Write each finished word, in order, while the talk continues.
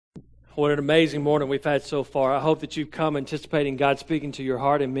What an amazing morning we've had so far. I hope that you've come anticipating God speaking to your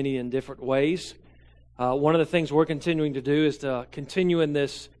heart in many and different ways. One of the things we're continuing to do is to continue in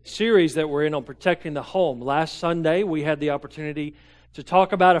this series that we're in on protecting the home. Last Sunday, we had the opportunity to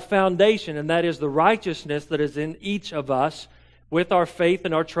talk about a foundation, and that is the righteousness that is in each of us with our faith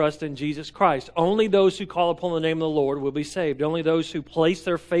and our trust in Jesus Christ. Only those who call upon the name of the Lord will be saved. Only those who place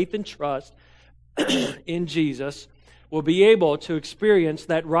their faith and trust in Jesus will be able to experience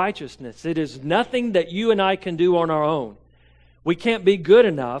that righteousness. It is nothing that you and I can do on our own. We can't be good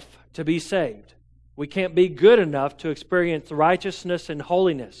enough to be saved. We can't be good enough to experience righteousness and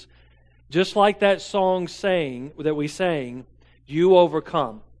holiness. Just like that song that we sang, you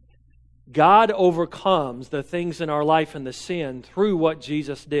overcome. God overcomes the things in our life and the sin through what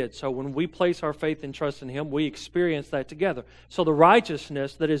Jesus did. So when we place our faith and trust in Him, we experience that together. So the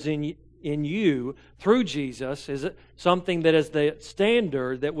righteousness that is in you through Jesus is something that is the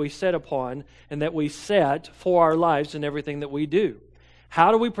standard that we set upon and that we set for our lives and everything that we do.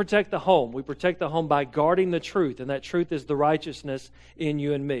 How do we protect the home? We protect the home by guarding the truth, and that truth is the righteousness in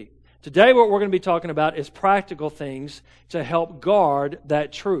you and me. Today what we're going to be talking about is practical things to help guard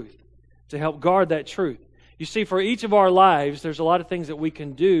that truth. To help guard that truth. You see, for each of our lives, there's a lot of things that we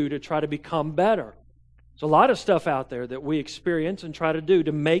can do to try to become better. There's a lot of stuff out there that we experience and try to do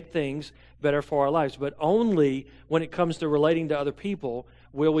to make things better for our lives. But only when it comes to relating to other people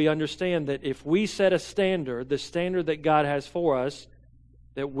will we understand that if we set a standard, the standard that God has for us,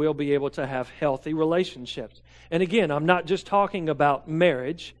 that we'll be able to have healthy relationships. And again, I'm not just talking about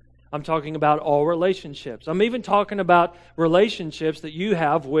marriage. I'm talking about all relationships. I'm even talking about relationships that you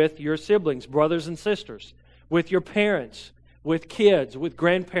have with your siblings, brothers and sisters, with your parents, with kids, with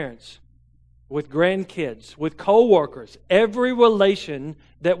grandparents, with grandkids, with co-workers. Every relation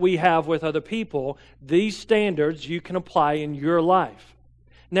that we have with other people, these standards you can apply in your life.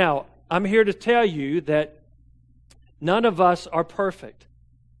 Now, I'm here to tell you that none of us are perfect.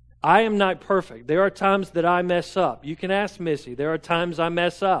 I am not perfect. There are times that I mess up. You can ask Missy. There are times I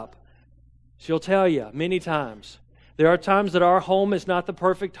mess up. She'll tell you many times. There are times that our home is not the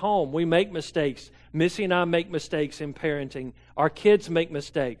perfect home. We make mistakes. Missy and I make mistakes in parenting. Our kids make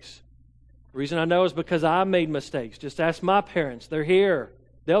mistakes. The reason I know is because I made mistakes. Just ask my parents. They're here.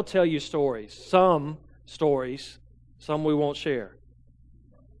 They'll tell you stories. Some stories. Some we won't share.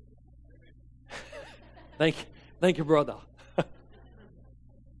 Thank you, brother.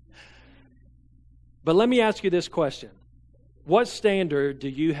 But let me ask you this question. What standard do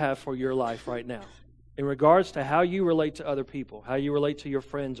you have for your life right now in regards to how you relate to other people, how you relate to your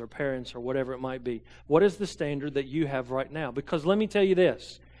friends or parents or whatever it might be? What is the standard that you have right now? Because let me tell you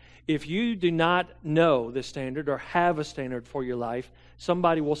this. If you do not know the standard or have a standard for your life,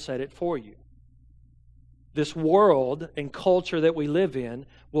 somebody will set it for you. This world and culture that we live in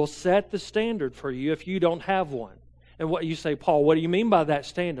will set the standard for you if you don't have one. And what you say, Paul, what do you mean by that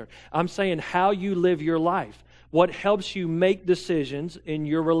standard? I'm saying how you live your life. What helps you make decisions in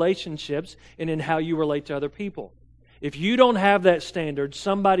your relationships and in how you relate to other people. If you don't have that standard,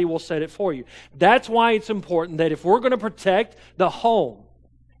 somebody will set it for you. That's why it's important that if we're going to protect the home,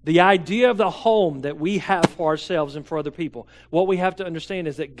 the idea of the home that we have for ourselves and for other people, what we have to understand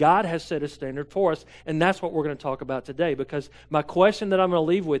is that God has set a standard for us, and that's what we're going to talk about today. Because my question that I'm going to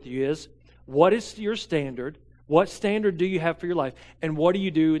leave with you is, what is your standard? What standard do you have for your life? And what are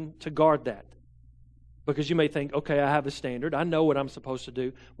you doing to guard that? Because you may think, okay, I have a standard. I know what I'm supposed to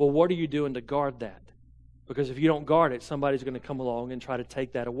do. Well, what are you doing to guard that? Because if you don't guard it, somebody's going to come along and try to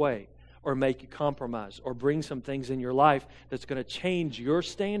take that away or make you compromise or bring some things in your life that's going to change your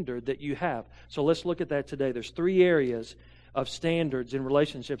standard that you have. So let's look at that today. There's 3 areas of standards in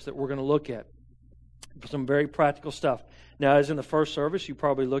relationships that we're going to look at. Some very practical stuff. Now, as in the first service, you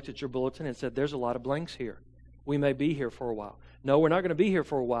probably looked at your bulletin and said, there's a lot of blanks here. We may be here for a while. No, we're not going to be here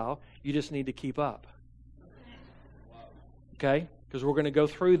for a while. You just need to keep up. Okay? Because we're going to go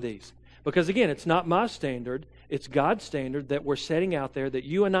through these. Because again, it's not my standard. It's God's standard that we're setting out there that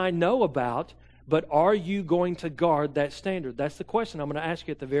you and I know about. But are you going to guard that standard? That's the question I'm going to ask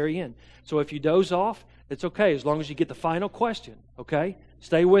you at the very end. So if you doze off, it's okay as long as you get the final question. Okay?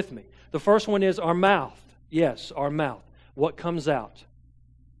 Stay with me. The first one is our mouth. Yes, our mouth. What comes out?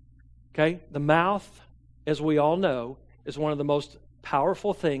 Okay? The mouth, as we all know, is one of the most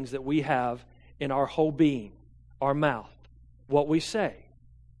powerful things that we have in our whole being. Our mouth. What we say.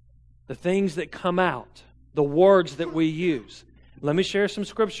 The things that come out. The words that we use. Let me share some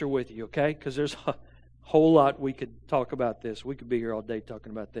scripture with you, okay? Because there's a whole lot we could talk about this. We could be here all day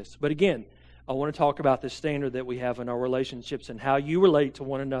talking about this. But again, I want to talk about this standard that we have in our relationships and how you relate to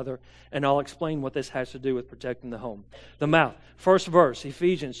one another, and I'll explain what this has to do with protecting the home. The mouth. First verse,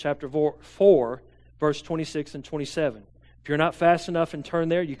 Ephesians chapter 4, verse 26 and 27. If you're not fast enough and turn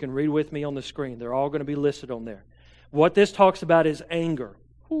there, you can read with me on the screen. They're all going to be listed on there. What this talks about is anger.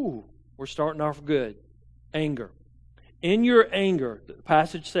 Whew, we're starting off good. Anger. In your anger, the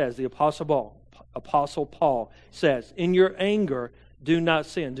passage says, the Apostle Paul says, in your anger, do not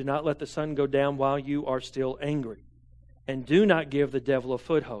sin. Do not let the sun go down while you are still angry. And do not give the devil a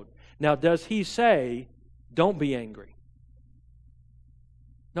foothold. Now, does he say, don't be angry?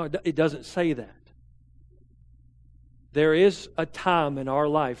 No, it doesn't say that. There is a time in our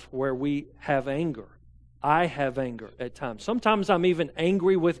life where we have anger. I have anger at times. Sometimes I'm even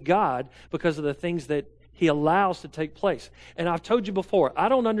angry with God because of the things that He allows to take place. And I've told you before, I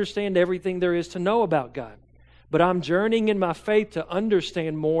don't understand everything there is to know about God. But I'm journeying in my faith to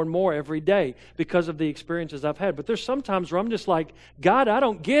understand more and more every day because of the experiences I've had. But there's some times where I'm just like, God, I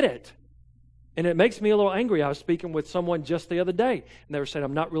don't get it. And it makes me a little angry. I was speaking with someone just the other day, and they were saying,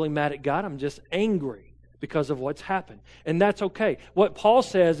 I'm not really mad at God, I'm just angry because of what's happened. And that's okay. What Paul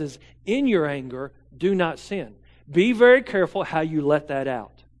says is, in your anger, do not sin. Be very careful how you let that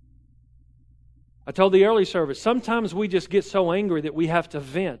out. I told the early service, sometimes we just get so angry that we have to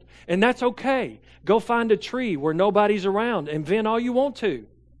vent. And that's okay. Go find a tree where nobody's around and vent all you want to.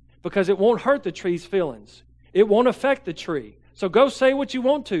 Because it won't hurt the tree's feelings. It won't affect the tree. So go say what you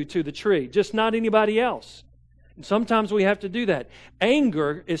want to the tree, just not anybody else. And sometimes we have to do that.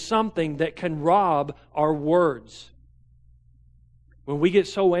 Anger is something that can rob our words. When we get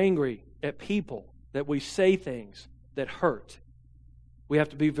so angry at people that we say things that hurt, we have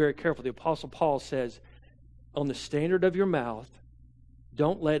to be very careful. The Apostle Paul says, on the standard of your mouth,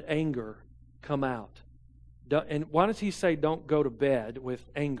 don't let anger come out. And why does he say don't go to bed with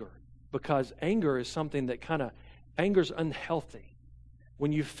anger? Because anger is something that anger's unhealthy.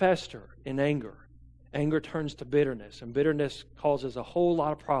 When you fester in anger, anger turns to bitterness. And bitterness causes a whole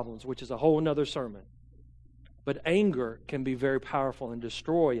lot of problems, which is a whole other sermon. But anger can be very powerful and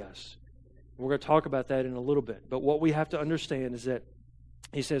destroy us. We're going to talk about that in a little bit. But what we have to understand is that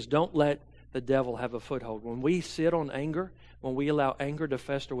he says, don't let the devil have a foothold. When we sit on anger, when we allow anger to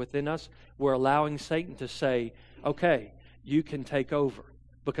fester within us, we're allowing Satan to say, okay, you can take over.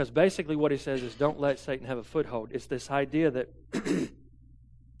 Because basically what he says is don't let Satan have a foothold. It's this idea that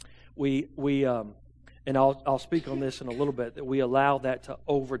and I'll speak on this in a little bit, that we allow that to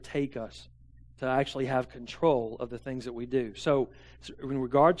overtake us, to actually have control of the things that we do. So in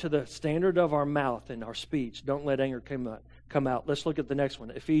regard to the standard of our mouth and our speech, don't let anger come out. Let's look at the next one,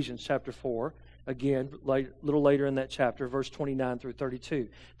 Ephesians chapter 4. Again, a little later in that chapter, verse 29 through 32.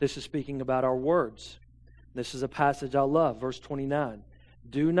 This is speaking about our words. This is a passage I love, verse 29.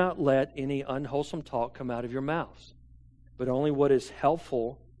 Do not let any unwholesome talk come out of your mouths, but only what is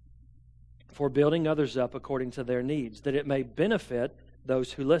helpful for building others up according to their needs, that it may benefit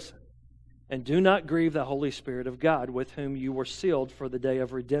those who listen. And do not grieve the Holy Spirit of God, with whom you were sealed for the day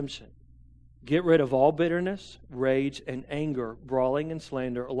of redemption. Get rid of all bitterness, rage, and anger, brawling and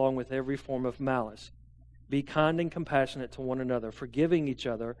slander, along with every form of malice. Be kind and compassionate to one another, forgiving each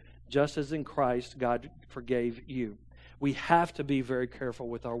other, just as in Christ God forgave you. We have to be very careful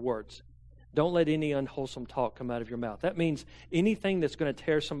with our words. Don't let any unwholesome talk come out of your mouth. That means anything that's going to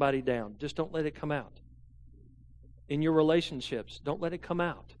tear somebody down, just don't let it come out. In your relationships, don't let it come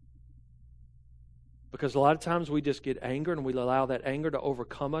out. Because a lot of times we just get anger and we allow that anger to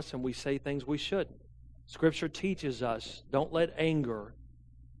overcome us and we say things we shouldn't. Scripture teaches us, don't let anger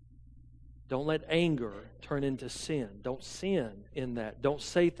turn into sin. Don't sin in that. Don't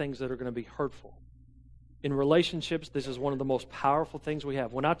say things that are going to be hurtful. In relationships, this is one of the most powerful things we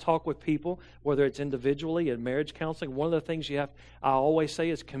have. When I talk with people, whether it's individually in marriage counseling, one of the things I always say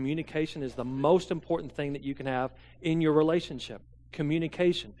is communication is the most important thing that you can have in your relationship.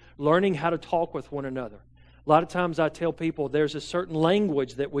 Communication, learning how to talk with one another. A lot of times I tell people there's a certain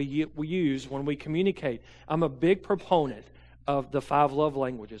language that we use when we communicate. I'm a big proponent of the 5 Love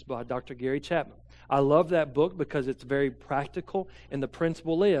Languages by Dr. Gary Chapman. I love that book because it's very practical, and the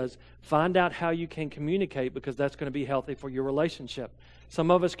principle is find out how you can communicate because that's going to be healthy for your relationship. Some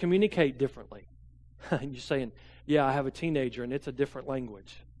of us communicate differently. And you're saying, yeah, I have a teenager and it's a different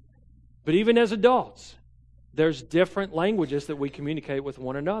language. But even as adults, there's different languages that we communicate with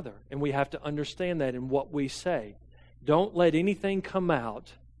one another, and we have to understand that in what we say. Don't let anything come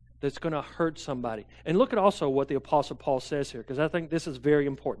out that's going to hurt somebody. And look at also what the Apostle Paul says here, because I think this is very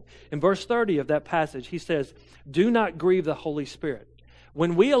important. In verse 30 of that passage, he says, do not grieve the Holy Spirit.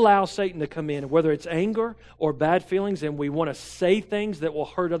 When we allow Satan to come in, whether it's anger or bad feelings, and we want to say things that will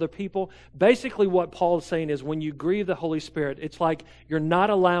hurt other people, basically what Paul is saying is when you grieve the Holy Spirit, it's like you're not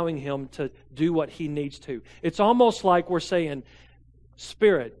allowing Him to do what He needs to. It's almost like we're saying,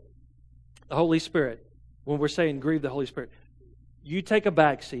 Spirit, the Holy Spirit, when we're saying grieve the Holy Spirit, you take a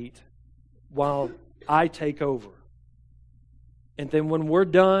back seat while I take over. And then when we're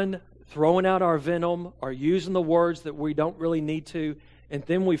done throwing out our venom or using the words that we don't really need to, and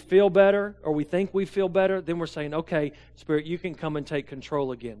then we feel better or we think we feel better, then we're saying, okay, Spirit, you can come and take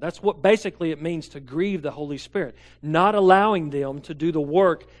control again. That's what basically it means to grieve the Holy Spirit, not allowing them to do the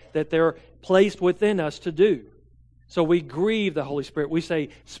work that they're placed within us to do. So we grieve the Holy Spirit. We say,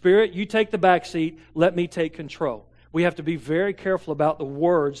 Spirit, you take the back seat, let me take control. We have to be very careful about the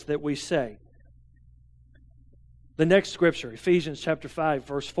words that we say. The next scripture, Ephesians chapter 5,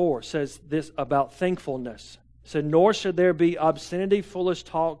 verse 4, says this about thankfulness. It said, nor should there be obscenity, foolish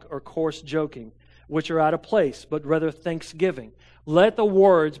talk, or coarse joking, which are out of place, but rather thanksgiving. Let the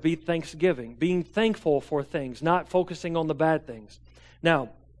words be thanksgiving, being thankful for things, not focusing on the bad things. Now,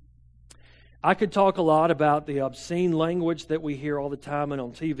 I could talk a lot about the obscene language that we hear all the time and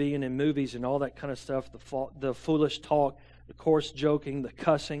on TV and in movies and all that kind of stuff, the foolish talk, the coarse joking, the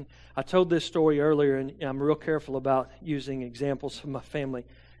cussing. I told this story earlier, and I'm real careful about using examples from my family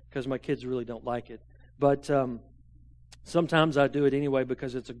because my kids really don't like it. But sometimes I do it anyway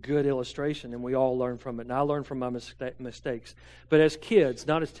because it's a good illustration and we all learn from it. And I learn from my mistakes. But as kids,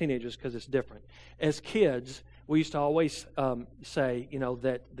 not as teenagers because it's different. As kids, we used to always say,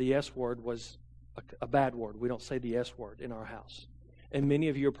 that the S word was a bad word. We don't say the S word in our house. And many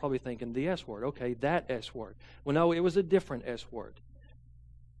of you are probably thinking, the S word, okay, that S word. Well, no, it was a different S word.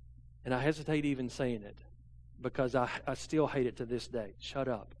 And I hesitate even saying it because I still hate it to this day. Shut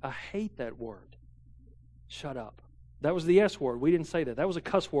up. I hate that word. Shut up. That was the S word. We didn't say that. That was a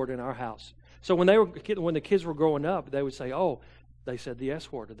cuss word in our house. So when the kids were growing up, they would say, oh, they said the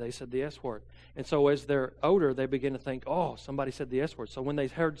S word, or they said the S word. And so as they're older, they begin to think, oh, somebody said the S word. So when they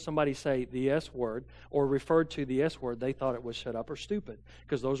heard somebody say the S word or referred to the S word, they thought it was shut up or stupid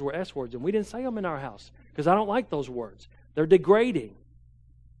because those were S words. And we didn't say them in our house because I don't like those words. They're degrading.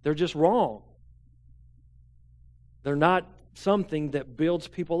 They're just wrong. They're not something that builds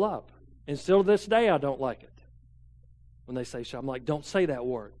people up. And still to this day, I don't like it. When they say, I'm like, don't say that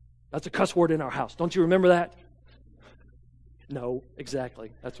word. That's a cuss word in our house. Don't you remember that? No,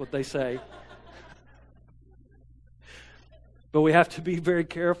 exactly. That's what they say. But we have to be very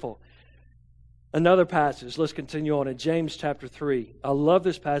careful. Another passage, let's continue on in James chapter 3. I love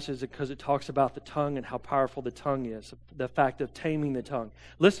this passage because it talks about the tongue and how powerful the tongue is, the fact of taming the tongue.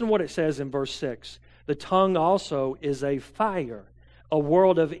 Listen to what it says in verse 6. The tongue also is a fire, a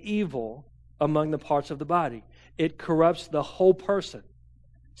world of evil among the parts of the body. It corrupts the whole person,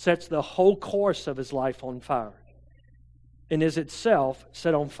 sets the whole course of his life on fire, and is itself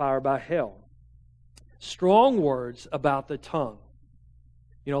set on fire by hell. Strong words about the tongue.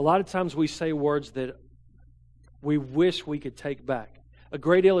 A lot of times we say words that we wish we could take back. A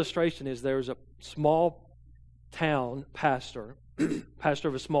great illustration is there was a small town pastor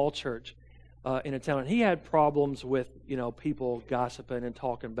of a small church in a town, and he had problems with, people gossiping and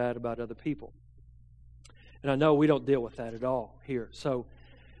talking bad about other people. And I know we don't deal with that at all here.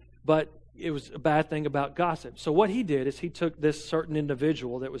 But it was a bad thing about gossip. So what he did is he took this certain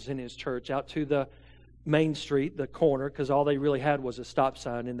individual that was in his church out to the main street, the corner, because all they really had was a stop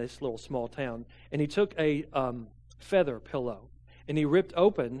sign in this little small town. And he took a feather pillow, and he ripped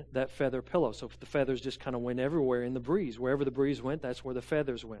open that feather pillow. So the feathers just kind of went everywhere in the breeze. Wherever the breeze went, that's where the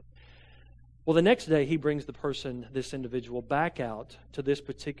feathers went. Well, the next day, he brings this individual back out to this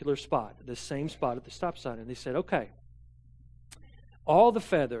particular spot, the same spot at the stop sign. And he said, okay, all the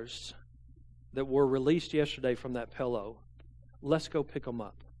feathers that were released yesterday from that pillow, let's go pick them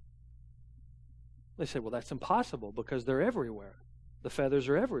up. They said, well, that's impossible because they're everywhere. The feathers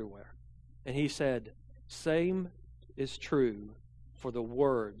are everywhere. And he said, same is true for the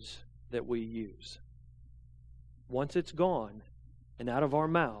words that we use. Once it's gone and out of our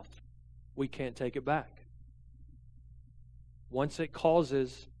mouth, we can't take it back. Once it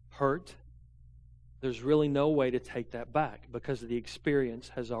causes hurt, there's really no way to take that back because the experience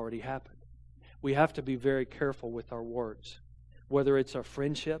has already happened. We have to be very careful with our words. Whether it's a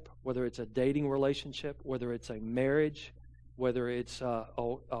friendship, whether it's a dating relationship, whether it's a marriage, whether it's a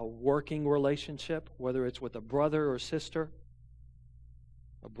working relationship, whether it's with a brother or sister,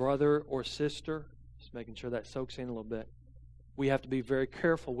 just making sure that soaks in a little bit. We have to be very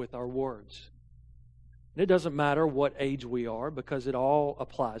careful with our words. And it doesn't matter what age we are because it all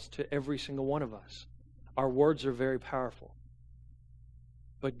applies to every single one of us. Our words are very powerful.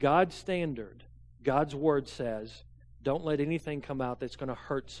 But God's standard, God's Word says, don't let anything come out that's going to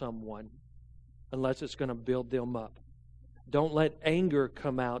hurt someone unless it's going to build them up. Don't let anger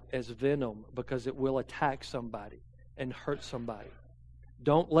come out as venom because it will attack somebody and hurt somebody.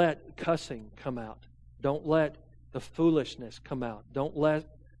 Don't let cussing come out. Don't let the foolishness come out. Don't let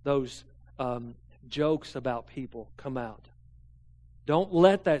those jokes about people come out. Don't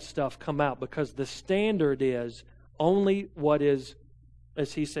let that stuff come out, because the standard is only what is,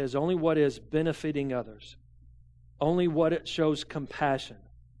 as he says, only what is benefiting others. Only what it shows compassion.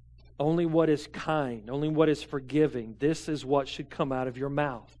 Only what is kind. Only what is forgiving. This is what should come out of your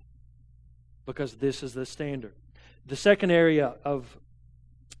mouth, because this is the standard. The second area of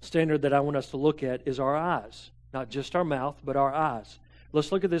standard that I want us to look at is our eyes. Not just our mouth, but our eyes.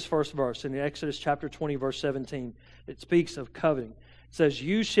 Let's look at this first verse in Exodus chapter 20, verse 17. It speaks of coveting. It says,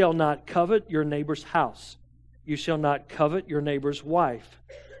 "You shall not covet your neighbor's house. You shall not covet your neighbor's wife,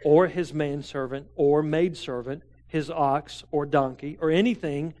 or his manservant, or maidservant, his ox or donkey, or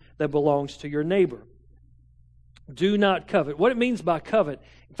anything that belongs to your neighbor." Do not covet. What it means by covet,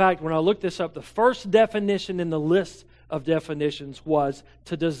 in fact, when I looked this up, the first definition in the list of definitions was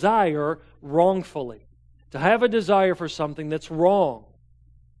to desire wrongfully. To have a desire for something that's wrong.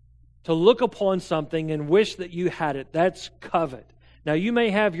 To look upon something and wish that you had it. That's covet. Now, you may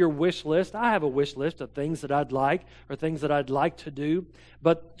have your wish list. I have a wish list of things that I'd like or things that I'd like to do.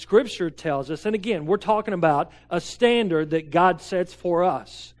 But Scripture tells us, and again, we're talking about a standard that God sets for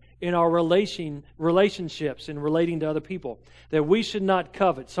us in our relationships and relating to other people, that we should not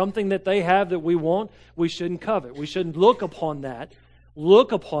covet. Something that they have that we want, we shouldn't covet. We shouldn't look upon that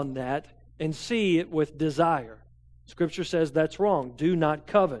and see it with desire. Scripture says that's wrong. Do not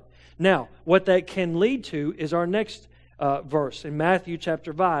covet. Now, what that can lead to is our next verse in Matthew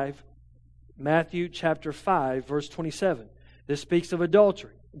chapter 5, verse 27. This speaks of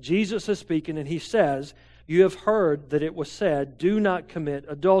adultery. Jesus is speaking, and he says, "You have heard that it was said, 'Do not commit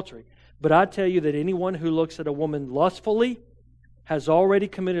adultery.' But I tell you that anyone who looks at a woman lustfully has already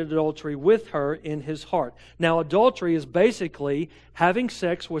committed adultery with her in his heart." Now, adultery is basically having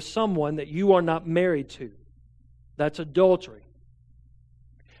sex with someone that you are not married to. That's adultery.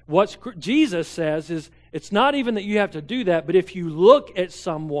 What Jesus says is, it's not even that you have to do that, but if you look at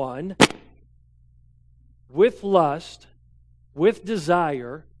someone with lust, with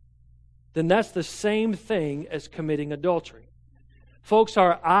desire, then that's the same thing as committing adultery. Folks,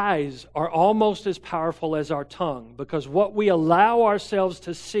 our eyes are almost as powerful as our tongue, because what we allow ourselves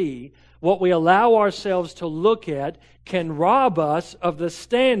to see, what we allow ourselves to look at, can rob us of the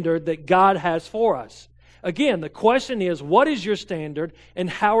standard that God has for us. Again, the question is, what is your standard and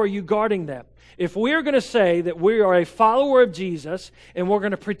how are you guarding that? If we're going to say that we are a follower of Jesus and we're going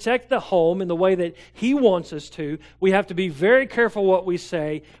to protect the home in the way that He wants us to, we have to be very careful what we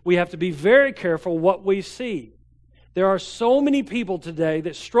say. We have to be very careful what we see. There are so many people today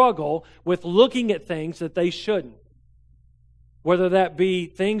that struggle with looking at things that they shouldn't. Whether that be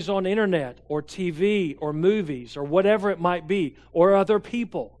things on internet or TV or movies or whatever it might be, or other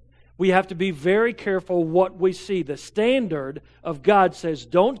people. We have to be very careful what we see. The standard of God says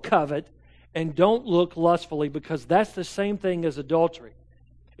don't covet and don't look lustfully, because that's the same thing as adultery.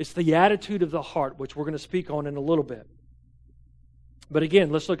 It's the attitude of the heart, which we're going to speak on in a little bit. But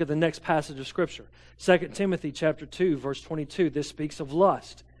again, let's look at the next passage of Scripture. 2 Timothy chapter 2, verse 22. This speaks of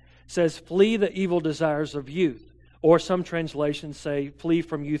lust. It says, "Flee the evil desires of youth." Or some translations say, "Flee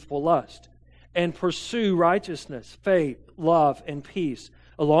from youthful lust. And pursue righteousness, faith, love, and peace,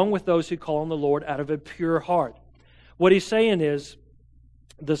 along with those who call on the Lord out of a pure heart." What he's saying is,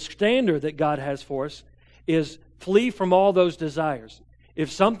 the standard that God has for us is flee from all those desires. If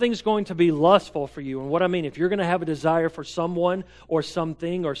something's going to be lustful for you, and what I mean, if you're going to have a desire for someone or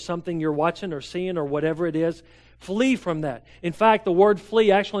something you're watching or seeing or whatever it is, flee from that. In fact, the word flee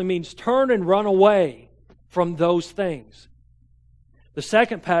actually means turn and run away from those things. The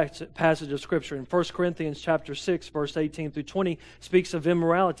second passage of Scripture in 1 Corinthians chapter 6, verse 18 through 20 speaks of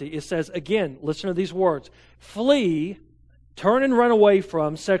immorality. It says, again, listen to these words, "Flee, turn and run away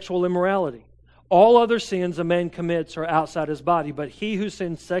from sexual immorality. All other sins a man commits are outside his body, but he who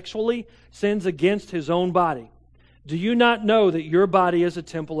sins sexually sins against his own body. Do you not know that your body is a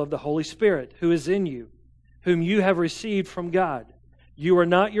temple of the Holy Spirit who is in you, whom you have received from God? You are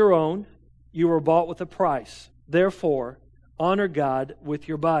not your own. You were bought with a price. Therefore, honor God with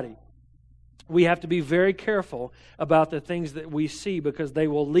your body." We have to be very careful about the things that we see, because they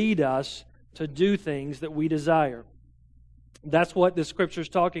will lead us to do things that we desire. That's what the Scripture is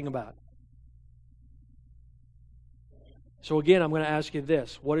talking about. So again, I'm going to ask you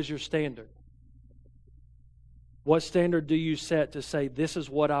this. What is your standard? What standard do you set to say, this is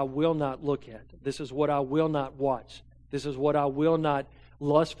what I will not look at? This is what I will not watch. This is what I will not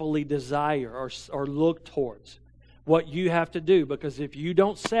lustfully desire or look towards. What you have to do, because if you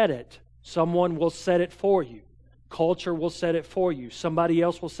don't set it, someone will set it for you. Culture will set it for you. Somebody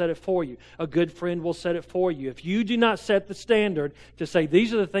else will set it for you. A good friend will set it for you. If you do not set the standard to say,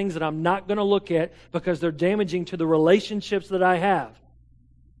 these are the things that I'm not going to look at because they're damaging to the relationships that I have.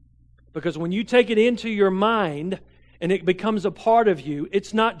 Because when you take it into your mind and it becomes a part of you,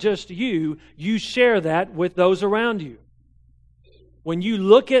 it's not just you. You share that with those around you. When you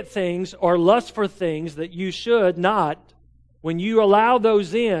look at things or lust for things that you should not, when you allow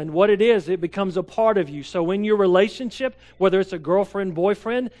those in, what it is, it becomes a part of you. So in your relationship, whether it's a girlfriend,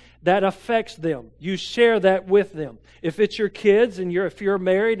 boyfriend, that affects them. You share that with them. If it's your kids and if you're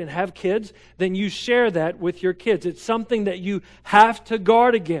married and have kids, then you share that with your kids. It's something that you have to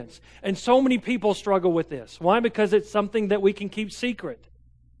guard against. And so many people struggle with this. Why? Because it's something that we can keep secret.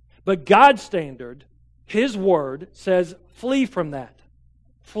 But God's standard, His Word, says flee from that.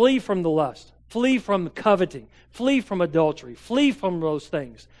 Flee from the lust. Flee from coveting. Flee from adultery. Flee from those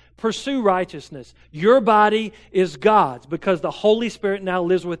things. Pursue righteousness. Your body is God's because the Holy Spirit now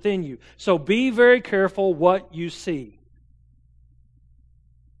lives within you. So be very careful what you see.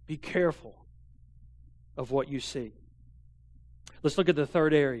 Be careful of what you see. Let's look at the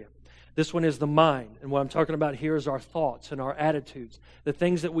third area. This one is the mind. And what I'm talking about here is our thoughts and our attitudes. The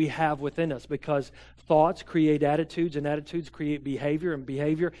things that we have within us. Because thoughts create attitudes and attitudes create behavior. And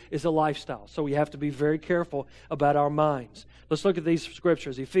behavior is a lifestyle. So we have to be very careful about our minds. Let's look at these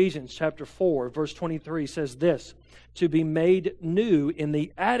scriptures. Ephesians chapter 4 verse 23 says this. To be made new in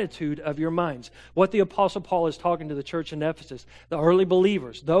the attitude of your minds. What the Apostle Paul is talking to the church in Ephesus, the early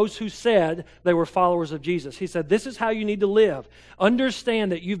believers, those who said they were followers of Jesus. He said, this is how you need to live.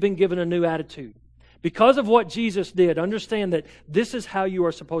 Understand that you've been given a new attitude. Because of what Jesus did, understand that this is how you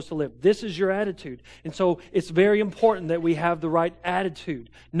are supposed to live. This is your attitude. And so it's very important that we have the right attitude.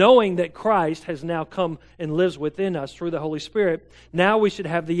 Knowing that Christ has now come and lives within us through the Holy Spirit, now we should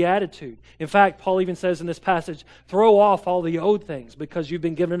have the attitude. In fact, Paul even says in this passage, throw off all the old things because you've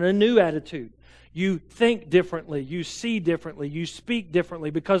been given a new attitude. You think differently, you see differently, you speak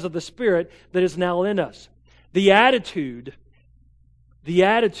differently because of the Spirit that is now in us. The attitude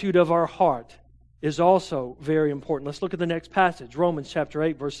of our heart is also very important. Let's look at the next passage, Romans chapter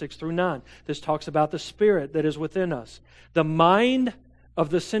 8, verse 6 through 9. This talks about the Spirit that is within us. The mind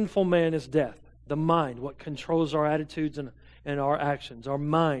of the sinful man is death. The mind, what controls our attitudes and our actions. Our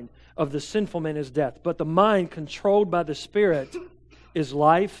mind of the sinful man is death. But the mind controlled by the Spirit is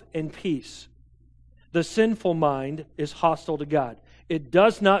life and peace. The sinful mind is hostile to God. It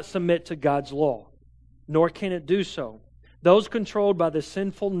does not submit to God's law, nor can it do so. Those controlled by the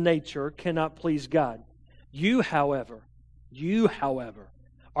sinful nature cannot please God. You, however,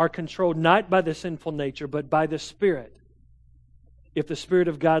 are controlled not by the sinful nature, but by the Spirit, if the Spirit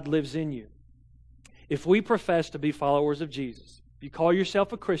of God lives in you. If we profess to be followers of Jesus, if you call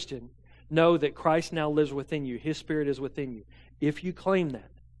yourself a Christian, know that Christ now lives within you. His Spirit is within you. If you claim that.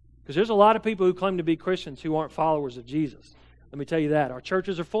 Because there's a lot of people who claim to be Christians who aren't followers of Jesus. Let me tell you that. Our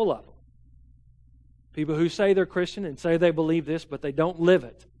churches are full of them. People who say they're Christian and say they believe this, but they don't live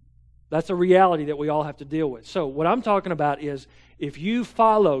it. That's a reality that we all have to deal with. So what I'm talking about is if you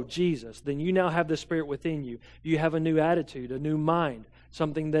follow Jesus, then you now have the Spirit within you. You have a new attitude, a new mind,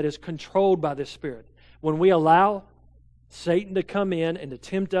 something that is controlled by the Spirit. When we allow Satan to come in and to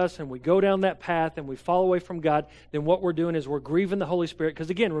tempt us and we go down that path and we fall away from God, then what we're doing is we're grieving the Holy Spirit.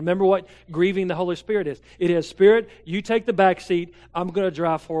 Because again, remember what grieving the Holy Spirit is. It is, Spirit, you take the back seat. I'm going to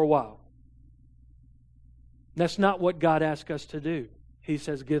drive for a while. That's not what God asks us to do. He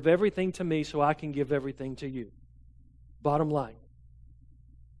says, give everything to me so I can give everything to you. Bottom line.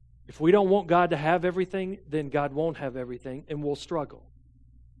 If we don't want God to have everything, then God won't have everything and we'll struggle.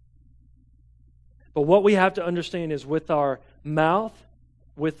 But what we have to understand is with our mouth,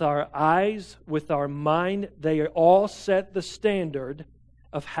 with our eyes, with our mind, they all set the standard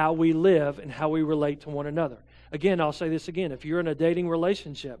of how we live and how we relate to one another. Again, I'll say this again. If you're in a dating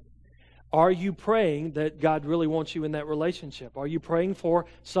relationship, are you praying that God really wants you in that relationship? Are you praying for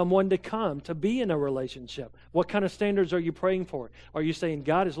someone to come to be in a relationship? What kind of standards are you praying for? Are you saying,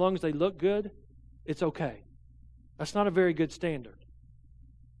 God, as long as they look good, it's okay? That's not a very good standard.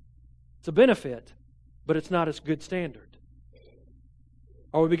 It's a benefit, but it's not a good standard.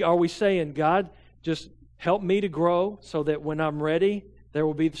 Are we saying, God, just help me to grow so that when I'm ready, there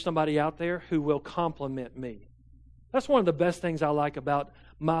will be somebody out there who will compliment me? That's one of the best things I like about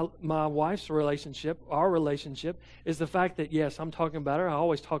my wife's relationship, our relationship, is the fact that, yes, I'm talking about her. I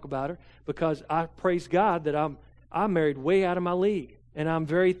always talk about her because I praise God that I'm I married way out of my league, and I'm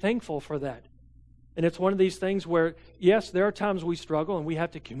very thankful for that. And it's one of these things where, yes, there are times we struggle and we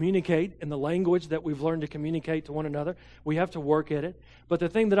have to communicate in the language that we've learned to communicate to one another. We have to work at it. But the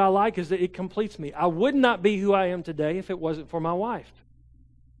thing that I like is that it completes me. I would not be who I am today if it wasn't for my wife.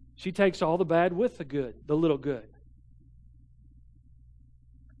 She takes all the bad with the good, the little good.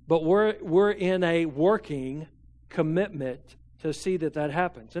 But we're in a working commitment to see that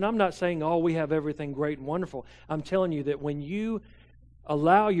happens. And I'm not saying, oh, we have everything great and wonderful. I'm telling you that when you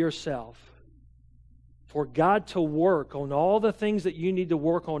allow yourself for God to work on all the things that you need to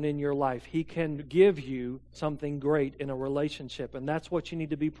work on in your life, He can give you something great in a relationship. And that's what you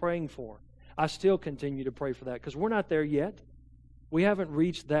need to be praying for. I still continue to pray for that because we're not there yet. We haven't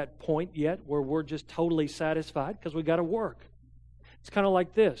reached that point yet where we're just totally satisfied because we got to work. It's kind of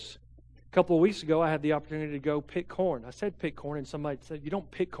like this. A couple of weeks ago, I had the opportunity to go pick corn. I said pick corn, and somebody said, you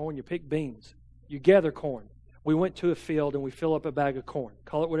don't pick corn, you pick beans. You gather corn. We went to a field and we fill up a bag of corn.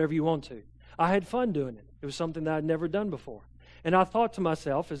 Call it whatever you want to. I had fun doing it. It was something that I'd never done before. And I thought to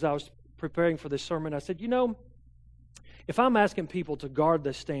myself as I was preparing for this sermon, I said, if I'm asking people to guard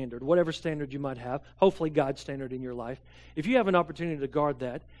the standard, whatever standard you might have, hopefully God's standard in your life, if you have an opportunity to guard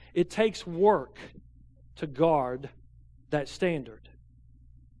that, it takes work to guard that standard.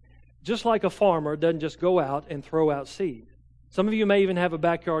 Just like a farmer doesn't just go out and throw out seed. Some of you may even have a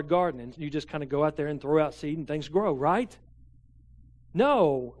backyard garden and you just kind of go out there and throw out seed and things grow, right?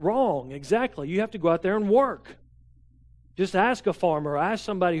 No, wrong, exactly. You have to go out there and work. Just ask a farmer, ask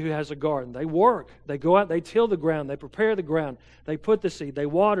somebody who has a garden. They work. They go out, they till the ground, they prepare the ground, they put the seed, they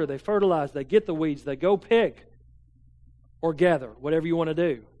water, they fertilize, they get the weeds, they go pick or gather, whatever you want to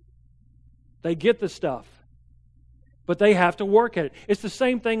do. They get the stuff. But they have to work at it. It's the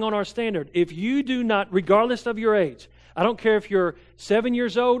same thing on our standard. If you do not, regardless of your age, I don't care if you're 7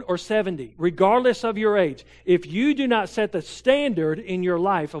 years old or 70, regardless of your age, if you do not set the standard in your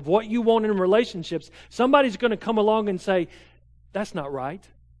life of what you want in relationships, somebody's going to come along and say, that's not right.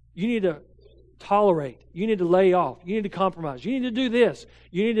 You need to tolerate. You need to lay off. You need to compromise. You need to do this.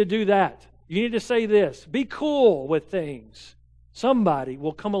 You need to do that. You need to say this. Be cool with things. Somebody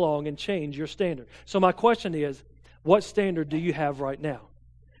will come along and change your standard. So my question is, what standard do you have right now?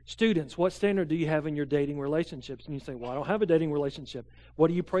 Students, what standard do you have in your dating relationships? And you say, well, I don't have a dating relationship. What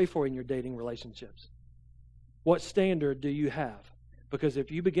do you pray for in your dating relationships? What standard do you have? Because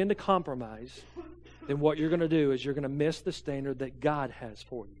if you begin to compromise, then what you're going to do is you're going to miss the standard that God has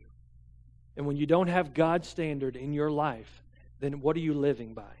for you. And when you don't have God's standard in your life, then what are you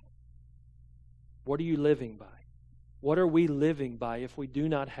living by? What are you living by? What are we living by if we do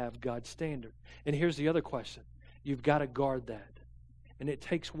not have God's standard? And here's the other question. You've got to guard that. And it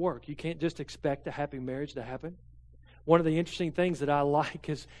takes work. You can't just expect a happy marriage to happen. One of the interesting things that I like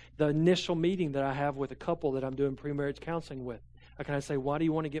is the initial meeting that I have with a couple that I'm doing pre-marriage counseling with. How can I say, why do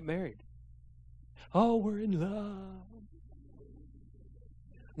you want to get married? Oh, we're in love.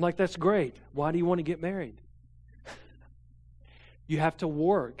 I'm like, that's great. Why do you want to get married? You have to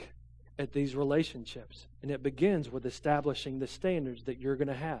work at these relationships. And it begins with establishing the standards that you're going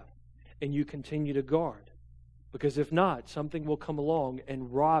to have. And you continue to guard. Because if not, something will come along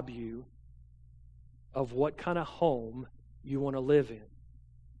and rob you of what kind of home you want to live in.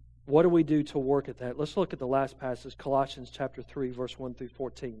 What do we do to work at that? Let's look at the last passage, Colossians chapter 3, verse 1 through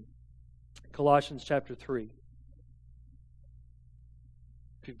 14. Colossians chapter 3.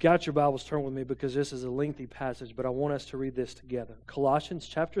 If you've got your Bibles, turn with me because this is a lengthy passage, but I want us to read this together. Colossians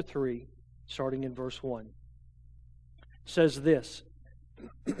chapter 3, starting in verse 1. Says this,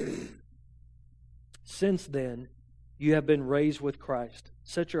 Since then, you have been raised with Christ.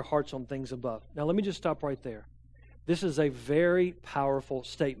 Set your hearts on things above. Now, let me just stop right there. This is a very powerful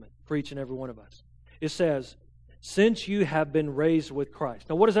statement for each and every one of us. It says, since you have been raised with Christ.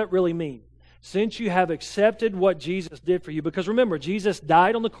 Now, what does that really mean? Since you have accepted what Jesus did for you. Because remember, Jesus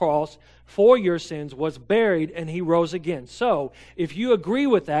died on the cross for your sins, was buried, and He rose again. So, if you agree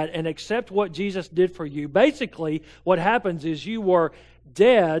with that and accept what Jesus did for you, basically what happens is you were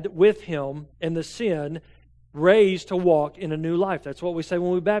dead with Him in the sin, raised to walk in a new life. That's what we say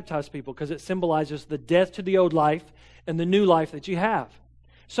when we baptize people, because it symbolizes the death to the old life and the new life that you have.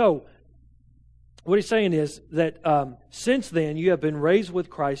 So, what he's saying is that since then you have been raised with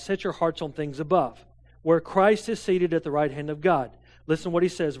Christ, set your hearts on things above, where Christ is seated at the right hand of God. Listen to what he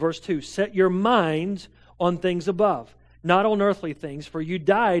says, verse 2, set your minds on things above, not on earthly things, for you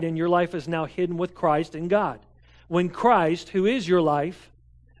died and your life is now hidden with Christ in God. When Christ, who is your life,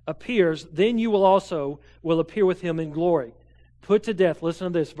 appears, then you will also appear with Him in glory. Put to death,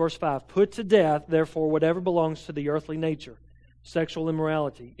 listen to this, verse 5, put to death, therefore, whatever belongs to the earthly nature. sexual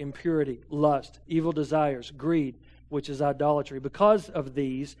immorality, impurity, lust, evil desires, greed, which is idolatry. Because of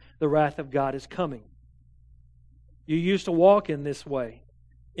these, the wrath of God is coming. You used to walk in this way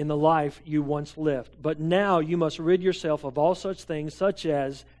in the life you once lived, but now you must rid yourself of all such things, such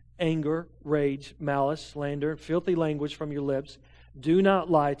as anger, rage, malice, slander, filthy language from your lips. Do not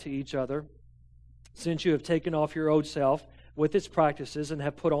lie to each other, since you have taken off your old self with its practices and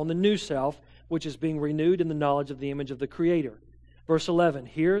have put on the new self, which is being renewed in the knowledge of the image of the Creator. Verse 11,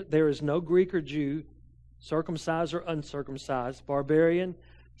 here there is no Greek or Jew, circumcised or uncircumcised, barbarian,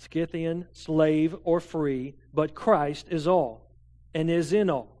 Scythian, slave or free, but Christ is all and is in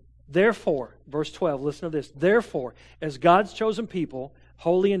all. Therefore, verse 12, listen to this. Therefore, as God's chosen people,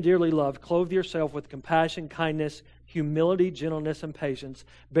 holy and dearly loved, clothe yourself with compassion, kindness, humility, gentleness, and patience.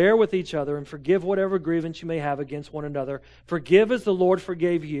 Bear with each other and forgive whatever grievance you may have against one another. Forgive as the Lord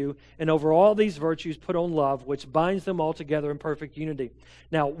forgave you, and over all these virtues put on love, which binds them all together in perfect unity.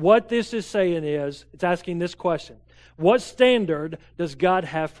 Now, what this is saying is, it's asking this question. What standard does God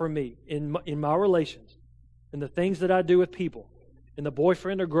have for me in my relations, in the things that I do with people, in the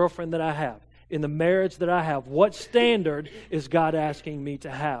boyfriend or girlfriend that I have, in the marriage that I have? What standard is God asking me to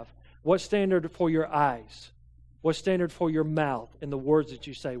have? What standard for your eyes? What standard for your mouth and the words that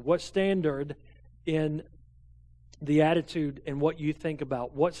you say? What standard in the attitude and what you think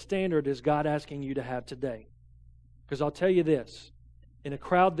about? What standard is God asking you to have today? Because I'll tell you this, in a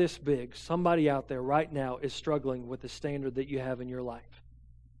crowd this big, somebody out there right now is struggling with the standard that you have in your life.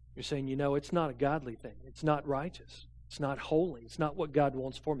 You're saying, it's not a godly thing. It's not righteous. It's not holy. It's not what God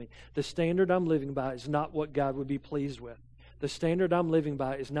wants for me. The standard I'm living by is not what God would be pleased with. The standard I'm living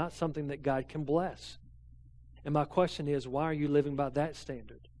by is not something that God can bless. And my question is, why are you living by that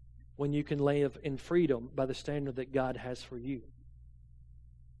standard when you can live in freedom by the standard that God has for you?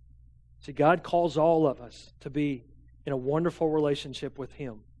 See, God calls all of us to be in a wonderful relationship with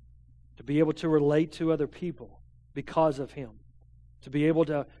Him, to be able to relate to other people because of Him, to be able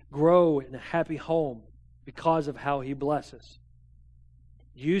to grow in a happy home because of how He blesses.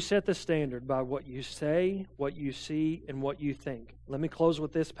 You set the standard by what you say, what you see, and what you think. Let me close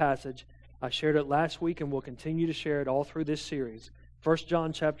with this passage. I shared it last week and will continue to share it all through this series. 1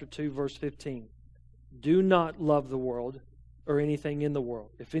 John chapter 2, verse 15. Do not love the world or anything in the world.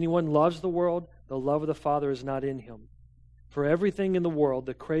 If anyone loves the world, the love of the Father is not in him. For everything in the world,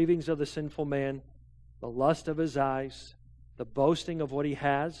 the cravings of the sinful man, the lust of his eyes, the boasting of what he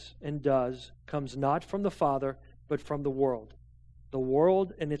has and does, comes not from the Father, but from the world. The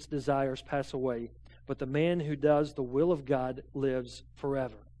world and its desires pass away, but the man who does the will of God lives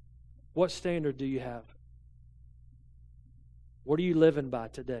forever. What standard do you have? What are you living by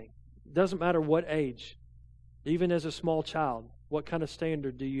today? It doesn't matter what age, even as a small child, what kind of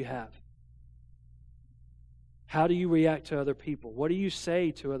standard do you have? How do you react to other people? What do you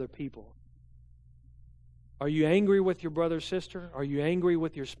say to other people? Are you angry with your brother or sister? Are you angry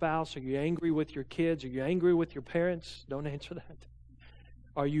with your spouse? Are you angry with your kids? Are you angry with your parents? Don't answer that.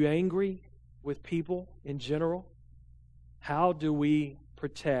 Are you angry with people in general? How do we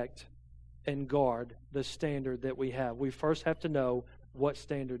protect and guard the standard that we have? We first have to know, what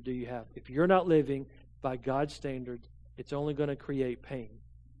standard do you have? If you're not living by God's standard, it's only going to create pain.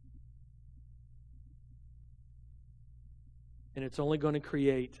 And it's only going to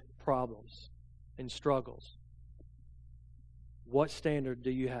create problems and struggles. What standard do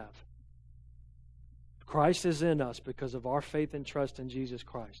you have? Christ is in us because of our faith and trust in Jesus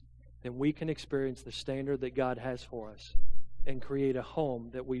Christ. Then we can experience the standard that God has for us and create a home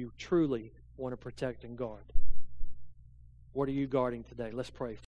that we truly want to protect and guard. What are you guarding today? Let's pray.